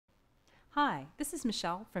Hi, this is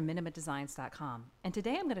Michelle from minimadesigns.com, and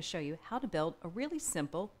today I'm going to show you how to build a really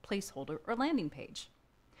simple placeholder or landing page.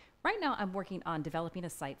 Right now I'm working on developing a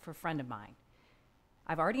site for a friend of mine.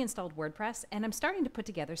 I've already installed WordPress and I'm starting to put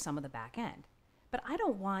together some of the back end, but I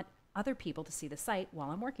don't want other people to see the site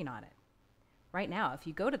while I'm working on it. Right now, if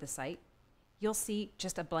you go to the site, you'll see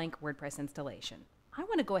just a blank WordPress installation. I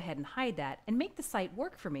want to go ahead and hide that and make the site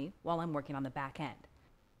work for me while I'm working on the back end.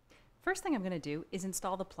 First thing I'm going to do is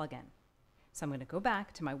install the plugin. So I'm going to go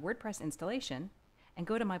back to my WordPress installation and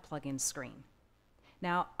go to my plugins screen.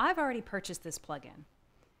 Now, I've already purchased this plugin.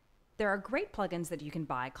 There are great plugins that you can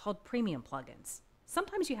buy called premium plugins.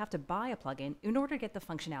 Sometimes you have to buy a plugin in order to get the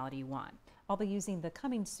functionality you want. I'll be using the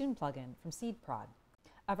Coming Soon plugin from SeedProd.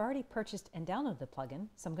 I've already purchased and downloaded the plugin,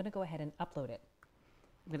 so I'm going to go ahead and upload it.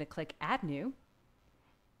 I'm going to click Add New.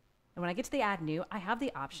 And when I get to the Add New, I have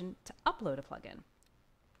the option to upload a plugin.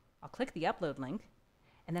 I'll click the upload link,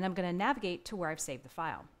 and then I'm going to navigate to where I've saved the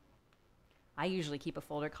file. I usually keep a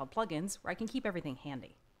folder called Plugins where I can keep everything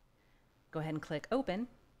handy. Go ahead and click Open,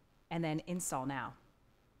 and then Install Now.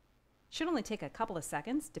 Should only take a couple of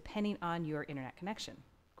seconds depending on your internet connection.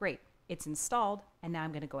 Great, it's installed, and now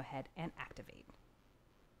I'm going to go ahead and activate.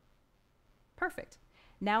 Perfect.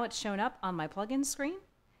 Now it's shown up on my plugins screen.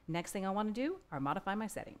 Next thing I want to do are modify my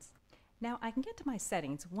settings. Now I can get to my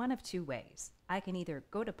settings one of two ways. I can either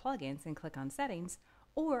go to Plugins and click on Settings,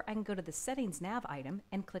 or I can go to the Settings nav item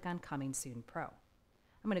and click on Coming Soon Pro.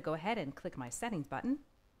 I'm going to go ahead and click my Settings button,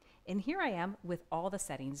 and here I am with all the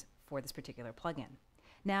settings for this particular plugin.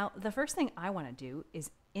 Now, the first thing I want to do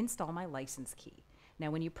is install my license key.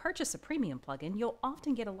 Now, when you purchase a premium plugin, you'll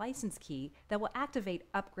often get a license key that will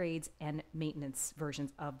activate upgrades and maintenance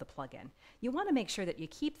versions of the plugin. You want to make sure that you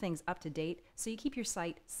keep things up to date so you keep your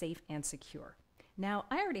site safe and secure. Now,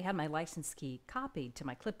 I already have my license key copied to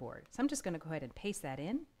my clipboard, so I'm just going to go ahead and paste that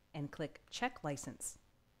in and click Check License.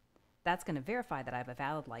 That's going to verify that I have a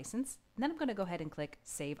valid license, and then I'm going to go ahead and click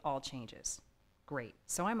Save All Changes. Great,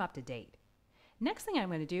 so I'm up to date. Next thing I'm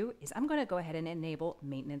going to do is I'm going to go ahead and enable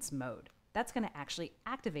maintenance mode. That's going to actually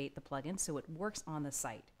activate the plugin so it works on the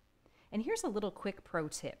site. And here's a little quick pro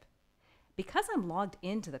tip. Because I'm logged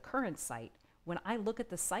into the current site, when I look at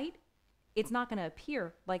the site, it's not going to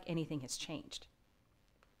appear like anything has changed.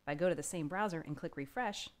 If I go to the same browser and click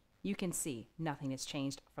refresh, you can see nothing has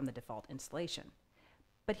changed from the default installation.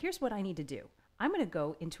 But here's what I need to do. I'm going to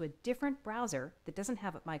go into a different browser that doesn't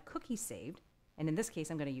have my cookies saved, and in this case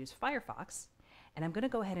I'm going to use Firefox, and I'm going to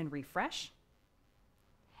go ahead and refresh.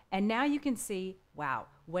 And now you can see, wow,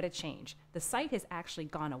 what a change. The site has actually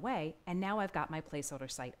gone away, and now I've got my placeholder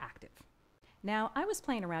site active. Now, I was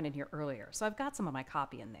playing around in here earlier, so I've got some of my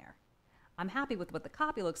copy in there. I'm happy with what the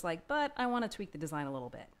copy looks like, but I want to tweak the design a little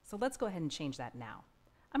bit. So let's go ahead and change that now.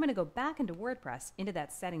 I'm going to go back into WordPress into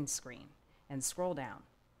that settings screen and scroll down.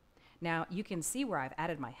 Now you can see where I've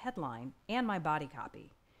added my headline and my body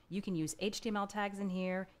copy. You can use HTML tags in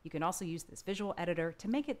here. You can also use this visual editor to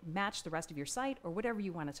make it match the rest of your site or whatever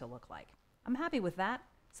you want it to look like. I'm happy with that,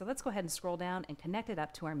 so let's go ahead and scroll down and connect it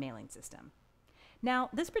up to our mailing system. Now,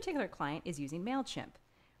 this particular client is using MailChimp.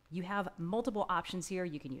 You have multiple options here.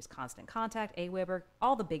 You can use Constant Contact, Aweber,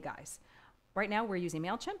 all the big guys. Right now we're using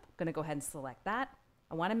MailChimp. I'm going to go ahead and select that.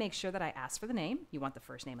 I want to make sure that I ask for the name. You want the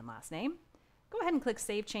first name and last name. Go ahead and click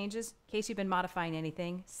Save Changes in case you've been modifying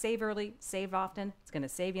anything. Save early, save often. It's going to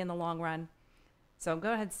save you in the long run. So I'm going to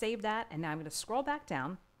go ahead and save that, and now I'm going to scroll back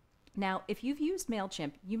down. Now, if you've used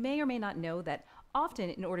MailChimp, you may or may not know that often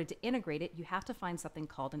in order to integrate it, you have to find something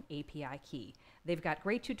called an API key. They've got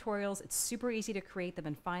great tutorials. It's super easy to create them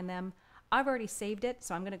and find them. I've already saved it,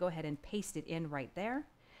 so I'm going to go ahead and paste it in right there.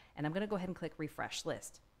 And I'm going to go ahead and click Refresh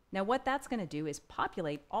List. Now, what that's going to do is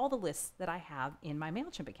populate all the lists that I have in my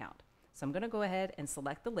MailChimp account. So I'm going to go ahead and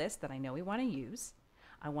select the list that I know we want to use.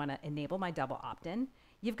 I want to enable my double opt-in.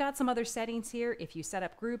 You've got some other settings here. If you set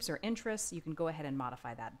up groups or interests, you can go ahead and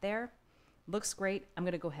modify that there. Looks great. I'm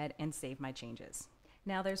going to go ahead and save my changes.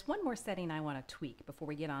 Now there's one more setting I want to tweak before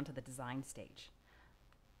we get on to the design stage.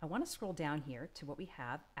 I want to scroll down here to what we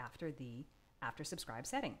have after the subscribe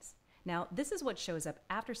settings. Now this is what shows up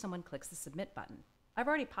after someone clicks the submit button. I've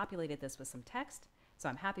already populated this with some text, so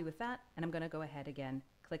I'm happy with that, and I'm going to go ahead again,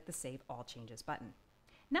 click the Save All Changes button.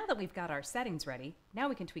 Now that we've got our settings ready, now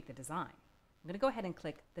we can tweak the design. I'm going to go ahead and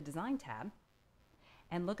click the Design tab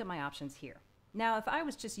and look at my options here. Now, if I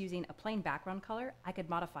was just using a plain background color, I could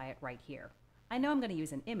modify it right here. I know I'm going to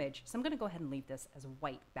use an image, so I'm going to go ahead and leave this as a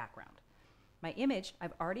white background. My image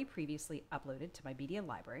I've already previously uploaded to my media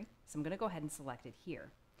library, so I'm going to go ahead and select it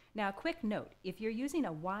here. Now, a quick note, if you're using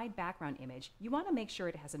a wide background image, you want to make sure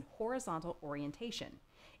it has a horizontal orientation.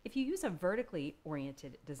 If you use a vertically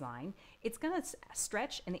oriented design, it's going to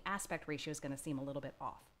stretch and the aspect ratio is going to seem a little bit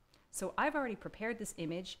off. So I've already prepared this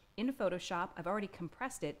image in Photoshop. I've already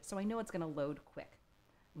compressed it, so I know it's going to load quick.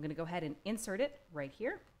 I'm going to go ahead and insert it right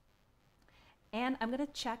here. And I'm going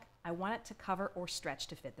to check I want it to cover or stretch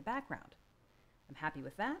to fit the background. I'm happy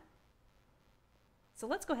with that. So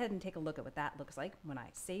let's go ahead and take a look at what that looks like when I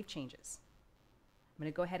save changes. I'm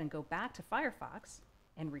going to go ahead and go back to Firefox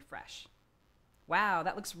and refresh. Wow,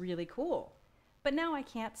 that looks really cool. But now I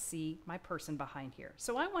can't see my person behind here,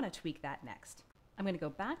 so I want to tweak that next. I'm going to go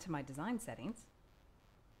back to my design settings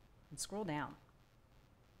and scroll down.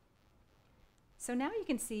 So now you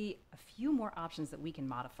can see a few more options that we can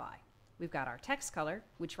modify. We've got our text color,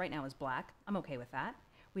 which right now is black. I'm okay with that.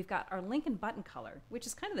 We've got our link and button color, which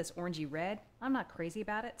is kind of this orangey red. I'm not crazy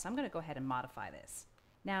about it, so I'm going to go ahead and modify this.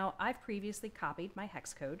 Now, I've previously copied my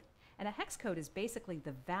hex code, and a hex code is basically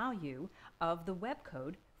the value of the web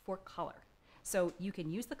code for color. So you can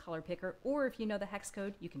use the color picker, or if you know the hex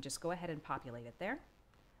code, you can just go ahead and populate it there.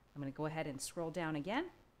 I'm going to go ahead and scroll down again,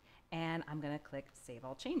 and I'm going to click Save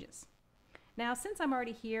All Changes. Now, since I'm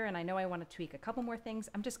already here and I know I want to tweak a couple more things,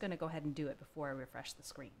 I'm just going to go ahead and do it before I refresh the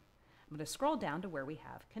screen. I'm going to scroll down to where we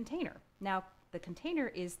have container. Now, the container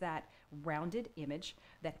is that rounded image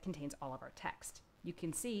that contains all of our text. You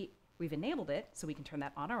can see we've enabled it, so we can turn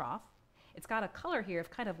that on or off. It's got a color here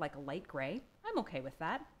of kind of like a light gray. I'm okay with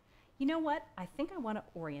that. You know what? I think I want to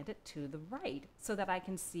orient it to the right so that I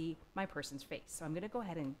can see my person's face. So I'm going to go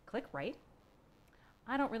ahead and click right.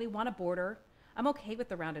 I don't really want a border. I'm okay with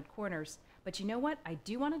the rounded corners, but you know what? I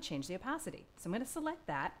do want to change the opacity. So I'm going to select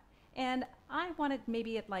that, and I want it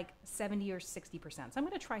maybe at like 70 or 60%. So I'm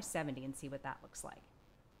going to try 70 and see what that looks like.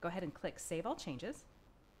 Go ahead and click Save All Changes,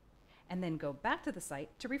 and then go back to the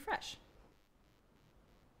site to refresh.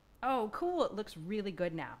 Oh, cool, it looks really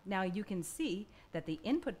good now. Now you can see that the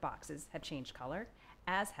input boxes have changed color,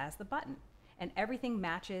 as has the button, and everything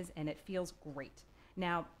matches and it feels great.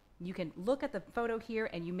 Now, you can look at the photo here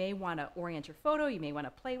and you may want to orient your photo, you may want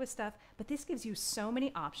to play with stuff, but this gives you so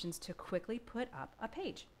many options to quickly put up a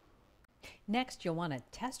page. Next, you'll want to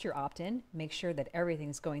test your opt-in, make sure that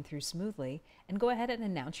everything's going through smoothly, and go ahead and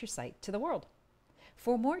announce your site to the world.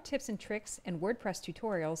 For more tips and tricks and WordPress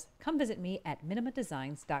tutorials, come visit me at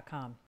minimumdesigns.com.